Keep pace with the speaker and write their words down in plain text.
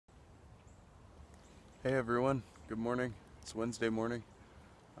Hey everyone, good morning. It's Wednesday morning.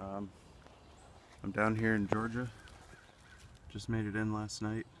 Um, I'm down here in Georgia. Just made it in last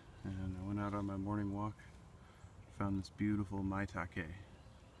night and I went out on my morning walk. Found this beautiful Maitake,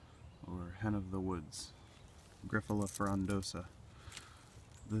 or hen of the woods, Grifola frondosa.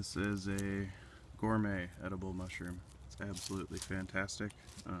 This is a gourmet edible mushroom. It's absolutely fantastic.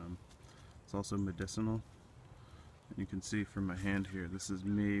 It's also medicinal. And you can see from my hand here, this is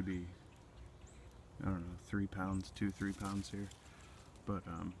maybe, I don't know, 3 pounds, 3 pounds here. But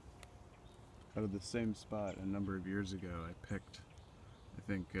out of the same spot a number of years ago, I picked, I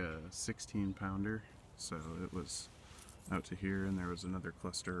think, a 16 pounder. So it was out to here, and there was another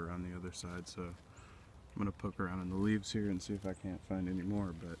cluster around the other side. So I'm gonna poke around in the leaves here and see if I can't find any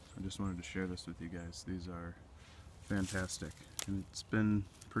more. But I just wanted to share this with you guys. These are fantastic, and it's been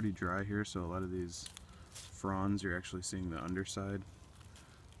pretty dry here, so a lot of these fronds, you're actually seeing the underside.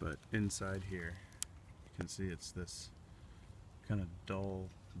 But inside here, you can see it's this kind of dull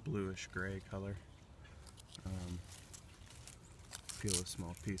bluish gray color. Peel a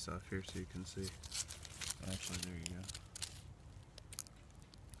small piece off here so you can see. Actually, there you go.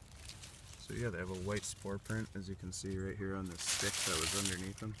 So yeah, they have a white spore print, as you can see right here on the stick that was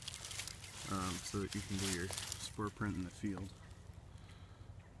underneath them, so that you can do your spore print in the field.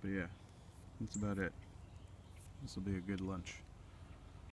 But yeah, that's about it. This will be a good lunch.